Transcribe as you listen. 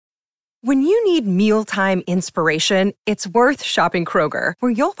When you need mealtime inspiration, it's worth shopping Kroger,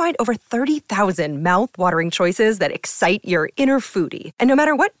 where you'll find over 30,000 mouth-watering choices that excite your inner foodie. And no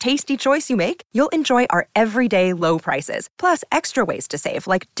matter what tasty choice you make, you'll enjoy our everyday low prices, plus extra ways to save,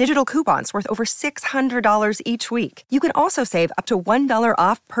 like digital coupons worth over $600 each week. You can also save up to $1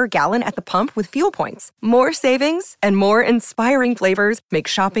 off per gallon at the pump with fuel points. More savings and more inspiring flavors make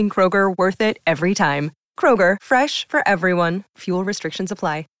shopping Kroger worth it every time. Kroger, fresh for everyone. Fuel restrictions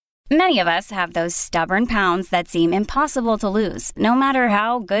apply. Many of us have those stubborn pounds that seem impossible to lose, no matter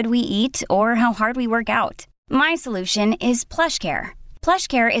how good we eat or how hard we work out. My solution is PlushCare.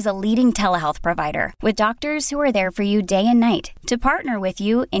 PlushCare is a leading telehealth provider with doctors who are there for you day and night to partner with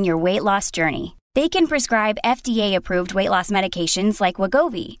you in your weight loss journey. They can prescribe FDA-approved weight loss medications like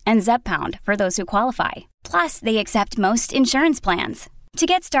Wegovy and Zepbound for those who qualify. Plus, they accept most insurance plans. To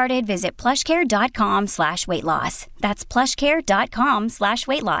get started, visit plushcare.com/weightloss. That's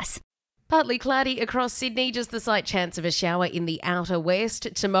plushcare.com/weightloss. Partly cloudy across Sydney, just the slight chance of a shower in the outer west.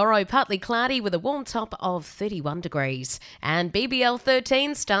 Tomorrow, partly cloudy with a warm top of 31 degrees. And BBL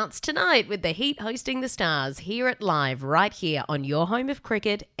 13 starts tonight with the Heat hosting the Stars. Hear it live right here on your home of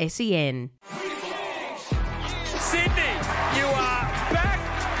cricket, SEN. Sydney, you are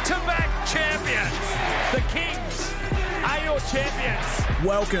back-to-back champions. The Kings are your champions.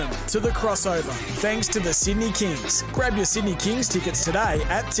 Welcome to the crossover, thanks to the Sydney Kings. Grab your Sydney Kings tickets today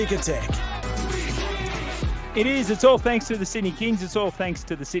at Ticketek. It is. It's all thanks to the Sydney Kings. It's all thanks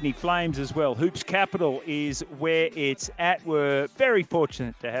to the Sydney Flames as well. Hoops Capital is where it's at. We're very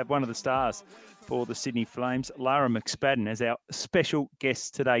fortunate to have one of the stars for the Sydney Flames, Lara McSpadden, as our special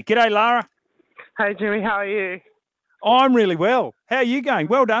guest today. G'day, Lara. Hey, Jimmy. How are you? I'm really well. How are you going?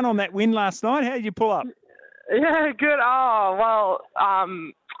 Well done on that win last night. How did you pull up? Yeah, good. Oh, well,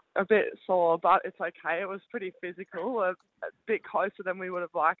 a bit sore, but it's okay. It was pretty physical, a bit closer than we would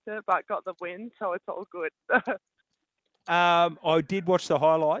have liked it, but got the win, so it's all good. I did watch the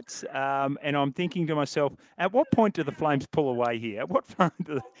highlights, and I'm thinking to myself, at what point do the Flames pull away here? At what point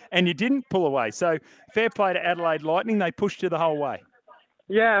and you didn't pull away. So fair play to Adelaide Lightning. They pushed you the whole way.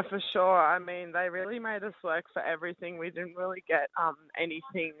 Yeah, for sure. I mean, they really made us work for everything. We didn't really get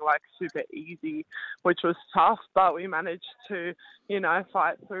anything like super easy, which was tough, but we managed to,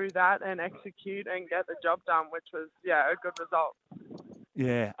 fight through that and execute and get the job done, which was, a good result.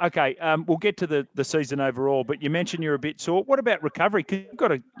 Yeah. Okay. We'll get to the season overall, but you mentioned you're a bit sore. What about recovery? 'Cause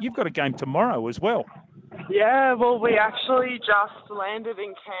you've got a game tomorrow as well. Yeah, well, we actually just landed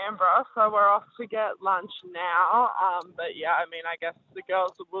in Canberra, so we're off to get lunch now. But yeah, I mean, I guess the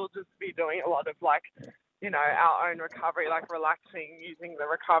girls will just be doing a lot of our own recovery, like relaxing, using the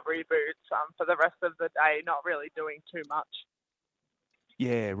recovery boots for the rest of the day, not really doing too much.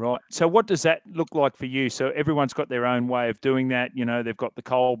 Yeah, right. So what does that look like for you? So everyone's got their own way of doing that. They've got the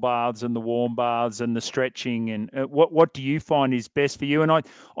cold baths and the warm baths and the stretching. And what do you find is best for you? And I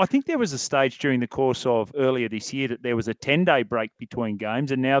think there was a stage during the course of earlier this year that there was a 10-day break between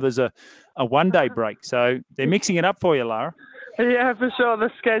games, and now there's a one-day break. So they're mixing it up for you, Lara. Yeah, for sure. The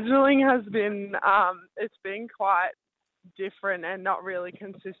scheduling has been it's been quite different and not really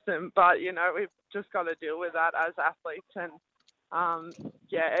consistent. But, we've just got to deal with that as athletes. And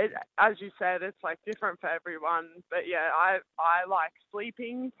as you said, it's like different for everyone. But yeah, I like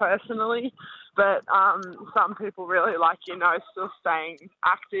sleeping personally, but some people really like, still staying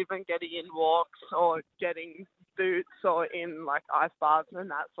active and getting in walks or getting boots or in like ice baths and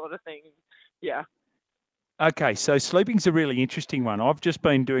that sort of thing. Yeah. Okay, so sleeping's a really interesting one. I've just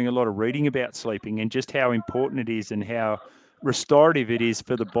been doing a lot of reading about sleeping and just how important it is and how restorative it is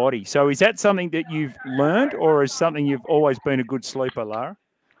for the body. So is that something that you've learned, or is something you've always been a good sleeper, Lara?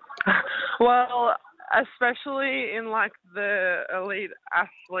 Well, especially in like the elite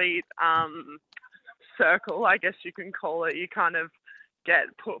athlete circle, I guess you can call it, you kind of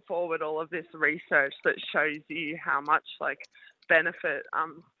get put forward all of this research that shows you how much like benefit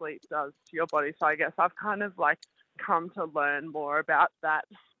sleep does to your body. So I guess I've kind of like come to learn more about that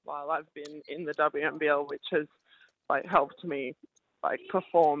while I've been in the WNBL, which has like helped me like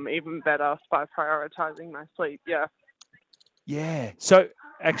perform even better by prioritizing my sleep. Yeah. So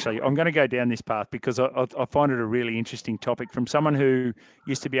actually, I'm going to go down this path because I find it a really interesting topic from someone who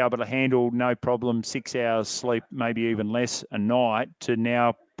used to be able to handle no problem 6 hours sleep, maybe even less a night, to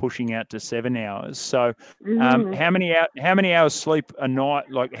now pushing out to 7 hours. So how many hours sleep a night?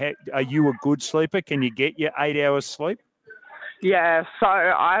 Like, are you a good sleeper? Can you get your 8 hours sleep? Yeah, so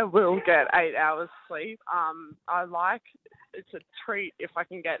I will get 8 hours sleep. It's a treat if I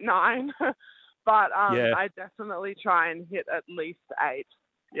can get 9, but I definitely try and hit at least 8.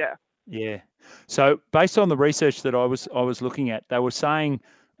 Yeah. Yeah. So based on the research that I was looking at, they were saying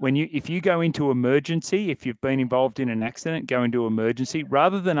if you go into emergency, if you've been involved in an accident, go into emergency,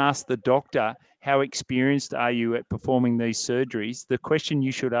 rather than ask the doctor, how experienced are you at performing these surgeries, the question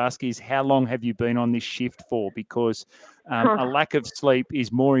you should ask is, how long have you been on this shift for? Because a lack of sleep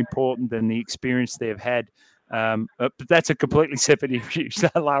is more important than the experience they've had. But that's a completely separate issue,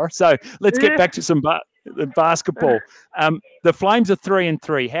 Lara. So let's get back to some basketball. The Flames are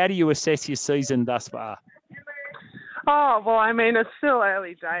 3-3. How do you assess your season thus far? Oh, well, I mean, it's still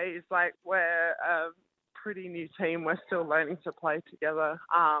early days. Like, we're a pretty new team. We're still learning to play together.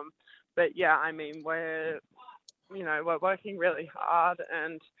 But, yeah, I mean, we're working really hard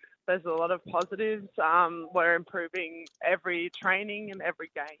and there's a lot of positives. We're improving every training and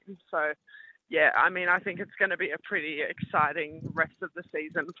every game. So, yeah, I mean, I think it's going to be a pretty exciting rest of the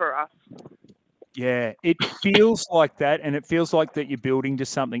season for us. Yeah, it feels like that, and it feels like that you're building to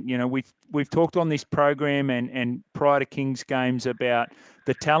something. You know, we've talked on this program and prior to Kings games about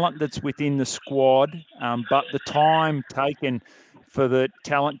the talent that's within the squad, but the time taken for the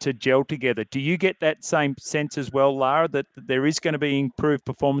talent to gel together. Do you get that same sense as well, Lara, that there is going to be improved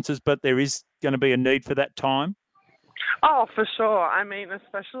performances, but there is going to be a need for that time? Oh, for sure. I mean,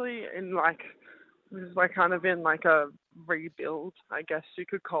 especially in we're kind of in like a rebuild, I guess you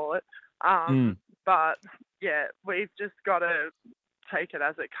could call it. But yeah, we've just got to take it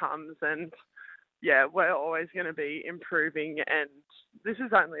as it comes, and yeah, we're always going to be improving. And this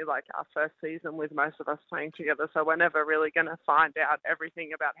is only like our first season with most of us playing together, so we're never really going to find out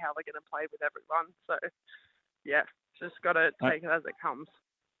everything about how we're going to play with everyone. So yeah, just got to take it as it comes.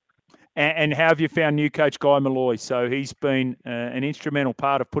 And how have you found new coach Guy Malloy? So he's been an instrumental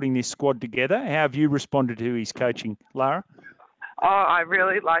part of putting this squad together. How have you responded to his coaching, Lara? Oh, I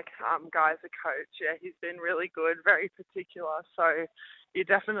really like Guy as a coach. Yeah, he's been really good, very particular. So you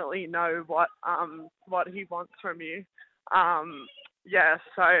definitely know what he wants from you. Yeah,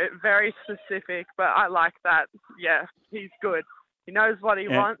 so very specific, but I like that. Yeah, he's good. He knows what he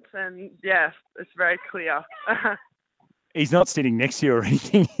wants, and yeah, it's very clear. He's not sitting next to you or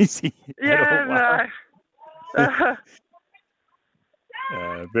anything, is he? Yeah, no.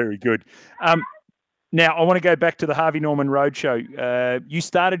 Very good. Now, I want to go back to the Harvey Norman Roadshow. You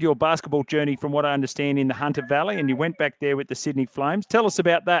started your basketball journey, from what I understand, in the Hunter Valley, and you went back there with the Sydney Flames. Tell us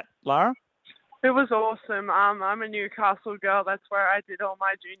about that, Lara. It was awesome. I'm a Newcastle girl. That's where I did all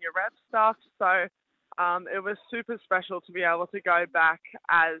my junior rep stuff. So it was super special to be able to go back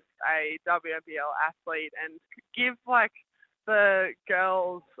as a WNBL athlete and give the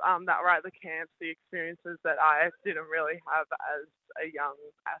girls that were at the camps the experiences that I didn't really have as a young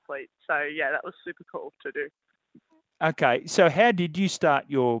athlete. So yeah, that was super cool to do. Okay, so how did you start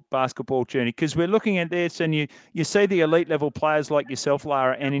your basketball journey? Because we're looking at this, and you see the elite level players like yourself,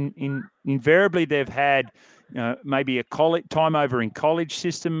 Lara, and invariably they've had maybe a college time over in college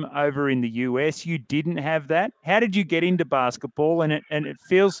system over in the US. You didn't have that. How did you get into basketball? And it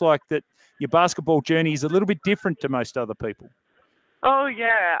feels like that your basketball journey is a little bit different to most other people. Oh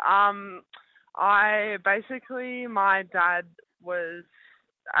yeah, my dad was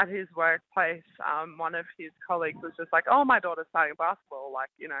at his workplace. One of his colleagues was just like, "Oh, my daughter's starting basketball. Like,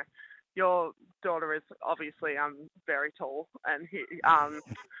 your daughter is obviously very tall," and he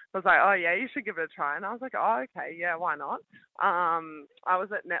was like, "Oh yeah, you should give it a try." And I was like, "Oh okay, yeah, why not?" I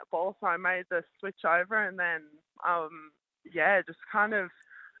was at netball, so I made the switch over, and then just kind of.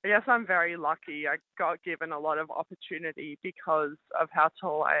 I guess I'm very lucky. I got given a lot of opportunity because of how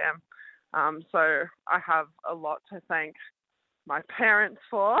tall I am. So I have a lot to thank my parents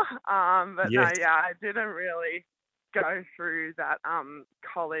for. But yes. No, yeah, I didn't really go through that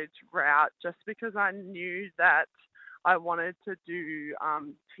college route just because I knew that I wanted to do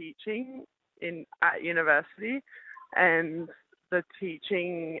teaching at university, and the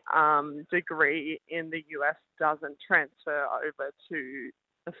teaching degree in the US doesn't transfer over to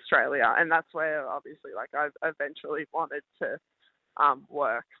Australia, and that's where obviously I've eventually wanted to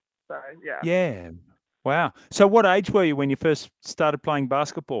work. So yeah. Yeah. Wow. So what age were you when you first started playing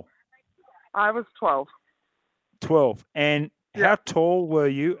basketball? I was 12. 12. And how tall were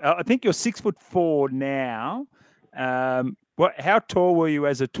you? I think you're 6'4" now. How tall were you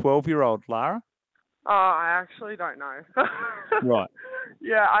as a 12-year-old, Lara? Oh, I actually don't know. Right.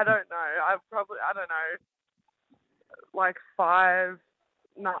 Yeah, I don't know. I don't know, like 5.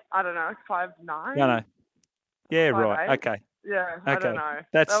 No, I don't know, 5'9". No. Yeah, 5'8". right. Okay. Yeah, okay. I don't know.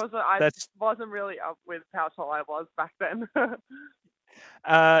 I wasn't really up with how tall I was back then.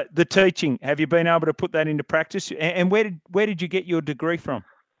 The teaching, have you been able to put that into practice? And where did you get your degree from?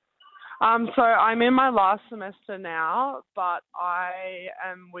 So I'm in my last semester now, but I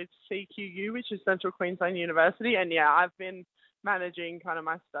am with CQU, which is Central Queensland University, and yeah, I've been managing kind of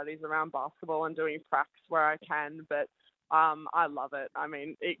my studies around basketball and doing pracs where I can. But I love it. I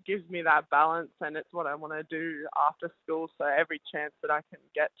mean, it gives me that balance, and it's what I want to do after school. So every chance that I can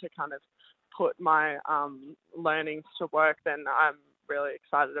get to kind of put my learnings to work, then I'm really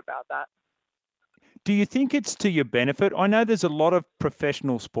excited about that. Do you think it's to your benefit? I know there's a lot of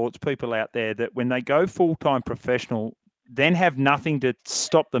professional sports people out there that when they go full-time professional, then have nothing to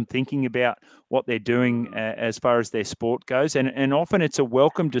stop them thinking about what they're doing as far as their sport goes. And often it's a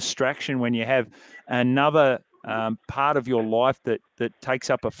welcome distraction when you have another part of your life that takes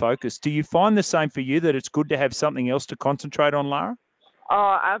up a focus. Do you find the same for you, that it's good to have something else to concentrate on, Lara?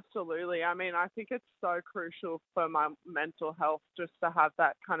 Oh, absolutely. I mean, I think it's so crucial for my mental health just to have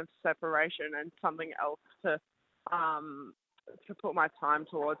that kind of separation and something else to put my time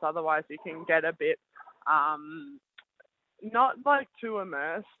towards. Otherwise, you can get a bit not like too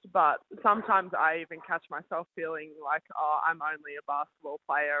immersed, but sometimes I even catch myself feeling like, oh, I'm only a basketball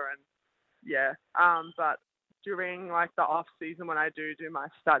player, and yeah. But during like the off season when I do my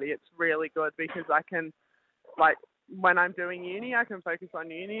study, it's really good because I can, like, when I'm doing uni, I can focus on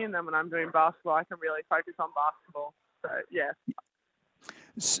uni, and then when I'm doing basketball, I can really focus on basketball. So yeah.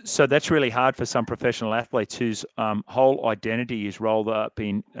 So that's really hard for some professional athletes whose whole identity is rolled up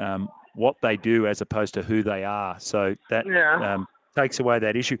in what they do as opposed to who they are. So that takes away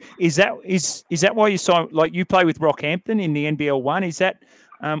that issue. Is that why you saw, like, you play with Rockhampton in the NBL 1? Is that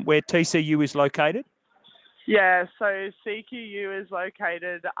where TCU is located? Yeah, so CQU is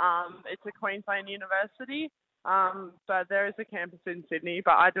located. It's a Queensland university, but there is a campus in Sydney.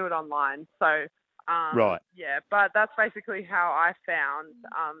 But I do it online. So right. Yeah, but that's basically how I found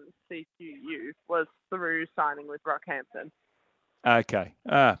CQU, was through signing with Rockhampton. Okay.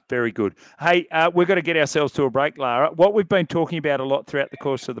 Very good. Hey, we've got to get ourselves to a break, Lara. What we've been talking about a lot throughout the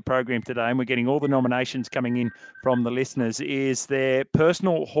course of the program today, and we're getting all the nominations coming in from the listeners, is their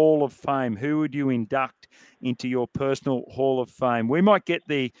personal Hall of Fame. Who would you induct into your personal Hall of Fame? We might get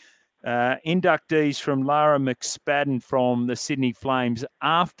the inductees from Lara McSpadden from the Sydney Flames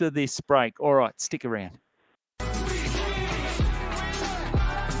after this break. All right, stick around.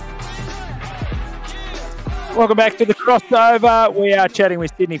 Welcome back to the crossover. We are chatting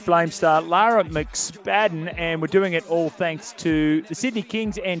with Sydney Flame star Lara McSpadden, and we're doing it all thanks to the Sydney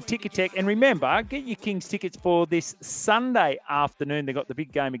Kings and Ticketek. And remember, get your Kings tickets for this Sunday afternoon. They've got the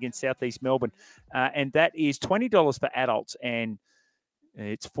big game against Southeast Melbourne, and that is $20 for adults and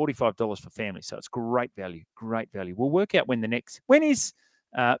it's $45 for families. So it's great value, great value. We'll work out when is,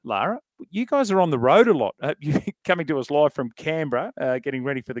 Lara, you guys are on the road a lot. You're coming to us live from Canberra, getting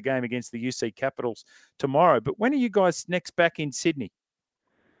ready for the game against the UC Capitals tomorrow. But when are you guys next back in Sydney?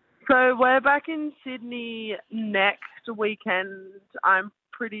 So we're back in Sydney next weekend, I'm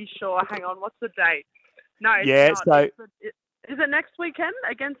pretty sure. Hang on, what's the date? No, it's not. Is it next weekend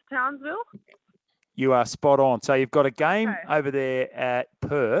against Townsville? You are spot on. So you've got a game over there at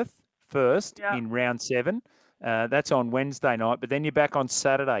Perth first in round 7. That's on Wednesday night, but then you're back on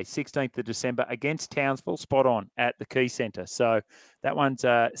Saturday, 16th of December, against Townsville, spot on, at the Key Centre. So that one's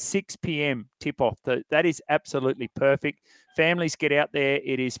 6 p.m. tip-off. That is absolutely perfect. Families, get out there.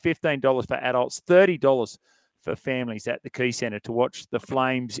 It is $15 for adults, $30 for families at the Key Centre to watch the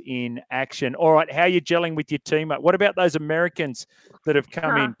Flames in action. All right, how are you gelling with your teammate? What about those Americans that have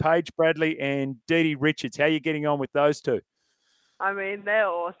come in, Paige Bradley and Dee Dee Richards? How are you getting on with those two? I mean, they're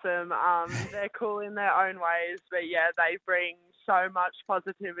awesome. They're cool in their own ways, but yeah, they bring so much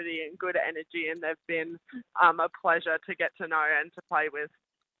positivity and good energy, and they've been a pleasure to get to know and to play with.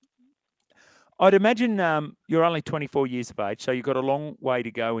 I'd imagine you're only 24 years of age, so you've got a long way to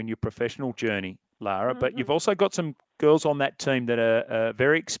go in your professional journey, Lara, but you've also got some girls on that team that are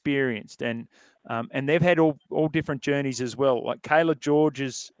very experienced, and they've had all different journeys as well. Like Kayla George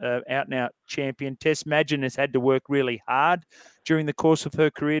is out-and-out champion. Tess Madgen has had to work really hard during the course of her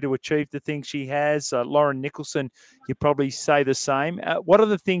career to achieve the things she has. Lauren Nicholson, you probably say the same. What are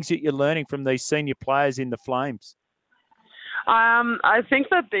the things that you're learning from these senior players in the Flames? I think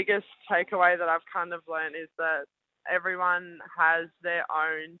the biggest takeaway that I've kind of learned is that everyone has their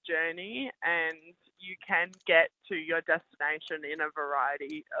own journey, and you can get to your destination in a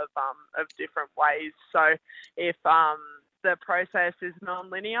variety of different ways. So if the process is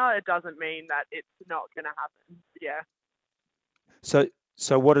non-linear, it doesn't mean that it's not going to happen. Yeah.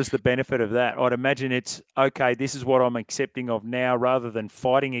 So what is the benefit of that? I'd imagine it's, okay, this is what I'm accepting of now, rather than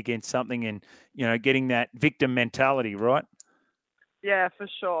fighting against something and, getting that victim mentality, right? Yeah, for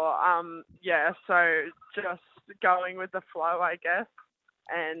sure. So just going with the flow, I guess,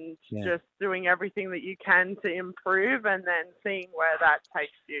 and just doing everything that you can to improve, and then seeing where that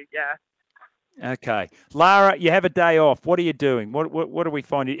takes you. Yeah. Okay. Lara, you have a day off. What are you doing? What do we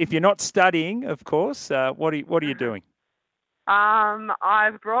find? If you're not studying, of course, what are you doing?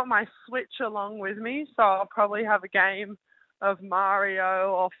 I've brought my Switch along with me, so I'll probably have a game of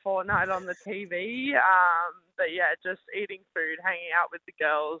Mario or Fortnite on the TV. But yeah, just eating food, hanging out with the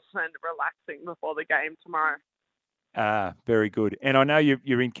girls, and relaxing before the game tomorrow. Very good. And I know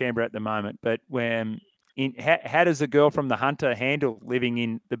you're in Canberra at the moment, but how does a girl from the Hunter handle living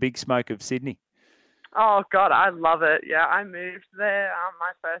in the big smoke of Sydney? Oh God, I love it. Yeah, I moved there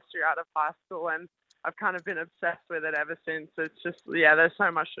my first year out of high school, and I've kind of been obsessed with it ever since. It's just, yeah, there's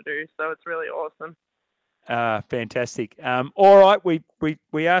so much to do, so it's really awesome. Fantastic. All right,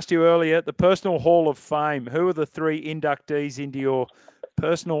 we asked you earlier, the Personal Hall of Fame. Who are the 3 inductees into your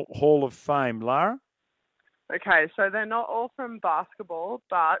Personal Hall of Fame, Lara? Okay, so they're not all from basketball,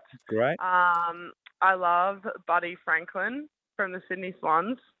 but Great. I love Buddy Franklin from the Sydney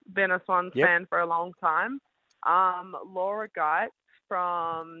Swans. Been a Swans fan for a long time. Lara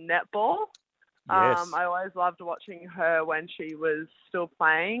from netball. Yes. I always loved watching her when she was still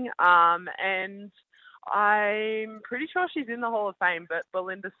playing. And I'm pretty sure she's in the Hall of Fame, but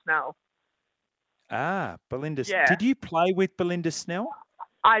Belinda Snell. Belinda. Yeah. Did you play with Belinda Snell?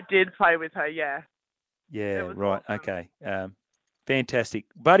 I did play with her, yeah. Yeah, right. Awesome. Okay. Fantastic.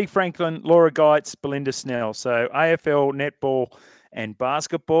 Buddy Franklin, Lara Geitz, Belinda Snell. So AFL, netball, and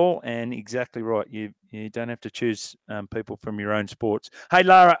basketball. And exactly right. You don't have to choose people from your own sports. Hey,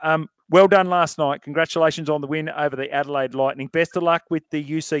 Lara, well done last night. Congratulations on the win over the Adelaide Lightning. Best of luck with the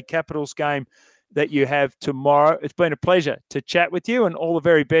UC Capitals game that you have tomorrow. It's been a pleasure to chat with you, and all the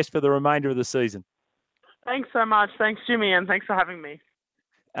very best for the remainder of the season. Thanks so much. Thanks, Jimmy, and thanks for having me.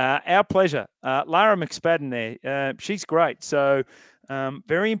 Our pleasure. Lara McSpadden there. She's great. So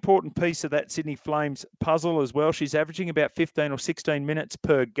very important piece of that Sydney Flames puzzle as well. She's averaging about 15 or 16 minutes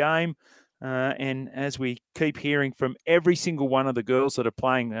per game. And as we keep hearing from every single one of the girls that are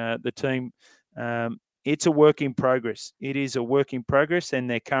playing the team, it's a work in progress. It is a work in progress, and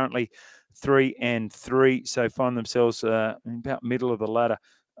they're currently 3-3, so find themselves about middle of the ladder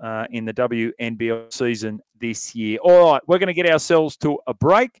in the WNBL season this year. All right, we're going to get ourselves to a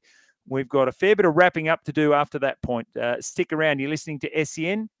break. We've got a fair bit of wrapping up to do after that point. Stick around. You're listening to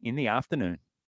SEN in the afternoon.